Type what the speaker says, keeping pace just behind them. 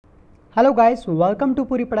Hello guys, welcome to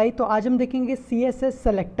पूरी पढ़ाई। तो आज हम देखेंगे CSS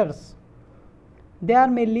selectors. They are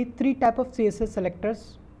mainly 3 type of CSS selectors: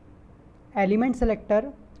 element selector,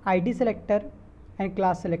 ID selector and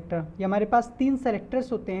class selector. ये हमारे पास 3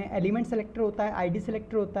 सेलेक्टर्स होते हैं। एलिमेंट सेलेक्टर होता है, ID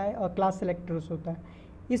सेलेक्टर होता है और क्लास सेलेक्टर्स होता है।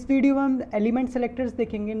 इस वीडियो में हम एलिमेंट सेलेक्टर्स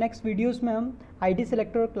देखेंगे। नेक्स्ट वीडियोस में हम ID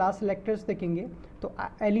सेलेक्टर और क्लास सेलेक्टर्स देखेंगे। तो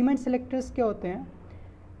एलिमेंट सेलेक्टर्स क्या होते हैं?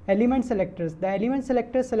 Element selectors, the element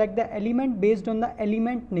selector select the element based on the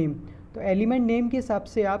element name. तो एलिमेंट नेम के हिसाब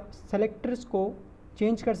से आप सेलेक्टर्स को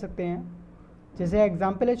चेंज कर सकते हैं। जैसे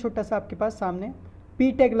एग्जांपल है छोटा सा आपके पास सामने,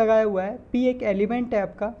 पी टैग लगाया हुआ है। पी एक एलिमेंट है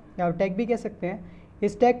आपका, या टैग भी कह सकते हैं।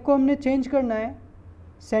 इस टैग को हमने चेंज करना है,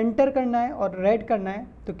 सेंटर करना है और रेड करना है।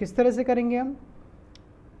 तो किस तरह से करेंगे हम,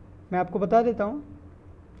 मैं आपको बता देता हूँ।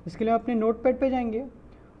 इसके लिए हम अपने नोटपैड पे जाएंगे।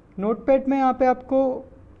 नोटपैड में यहाँ पे आपको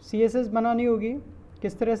CSS बनानी होगी।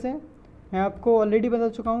 किस तरह से, मैं आपको ऑलरेडी बता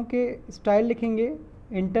चुका हूँ कि स्टाइल लिखेंगे।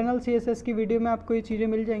 इंटरनल CSS की वीडियो में आपको ये चीज़ें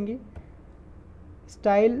मिल जाएंगी।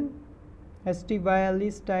 स्टाइल, STYLE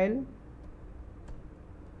स्टाइल,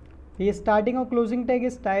 ये स्टार्टिंग और क्लोजिंग टैग है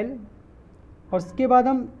स्टाइल। और उसके बाद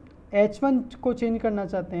हम H1 को चेंज करना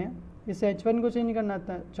चाहते हैं। इस H1 को चेंज करना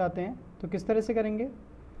चाहते हैं तो किस तरह से करेंगे?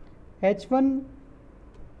 H1,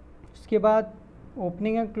 उसके बाद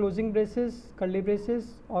opening and closing braces, curly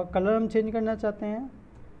braces, और कलर हम चेंज करना चाहते हैं।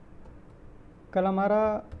 कलर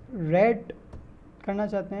हमारा रेड करना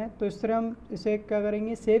चाहते हैं। तो इस तरह हम इसे क्या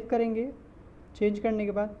करेंगे, सेव करेंगे। चेंज करने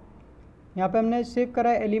के बाद यहाँ पे हमने सेव करा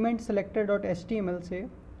है एलिमेंट सेलेक्टर .html से।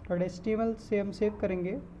 .html से हम सेव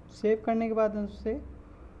करेंगे। सेव करने के बाद हम उससे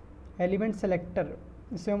एलिमेंट सेलेक्टर,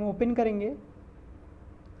 इसे हम ओपन करेंगे।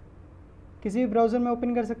 किसी भी ब्राउज़र में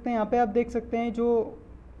ओपन कर सकते हैं। यहाँ पे आप देख सकते हैं जो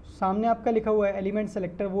सामने आपका लिखा हुआ है एलिमेंट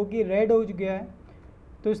सेलेक्टर, वो कि रेड हो गया है।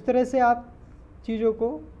 तो इस तरह से आप चीज़ों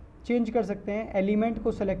को चेंज कर सकते हैं एलिमेंट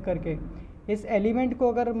को सेलेक्ट करके। इस एलिमेंट को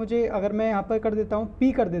अगर मैं यहाँ पर कर देता हूँ,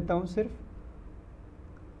 P कर देता हूँ सिर्फ,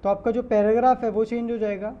 तो आपका जो पैराग्राफ है वो चेंज हो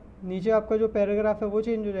जाएगा। नीचे आपका जो पैराग्राफ है वो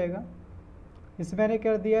चेंज हो जाएगा। इसे मैंने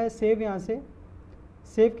कर दिया है सेव। यहाँ से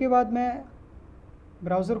सेव के बाद मैं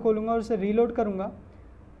ब्राउज़र खोलूँगा और उसे रीलोड करूँगा।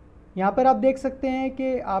 यहाँ पर आप देख सकते हैं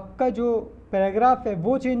कि आपका जो पैराग्राफ है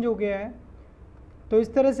वो चेंज हो गया है। तो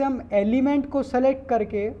इस तरह से हम एलिमेंट को सेलेक्ट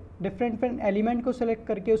करके, डिफरेंट एलिमेंट को सेलेक्ट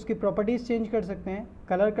करके उसकी प्रॉपर्टीज़ चेंज कर सकते हैं,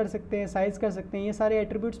 कलर कर सकते हैं, साइज़ कर सकते हैं। ये सारे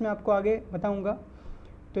एट्रीब्यूट्स मैं आपको आगे बताऊंगा।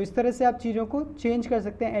 तो इस तरह से आप चीज़ों को चेंज कर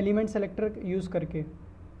सकते हैं एलिमेंट सेलेक्टर यूज़ करके।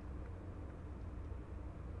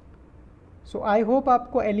 सो आई होप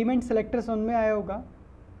आपको एलिमेंट सेलेक्टर समझ में आया होगा।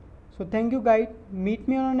 So thank you guide, meet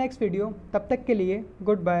me on next video. तब तक के लिए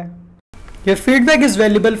good bye. Your feedback is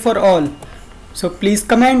valuable for all, so please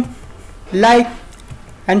comment, like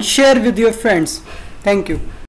and share with your friends. Thank you.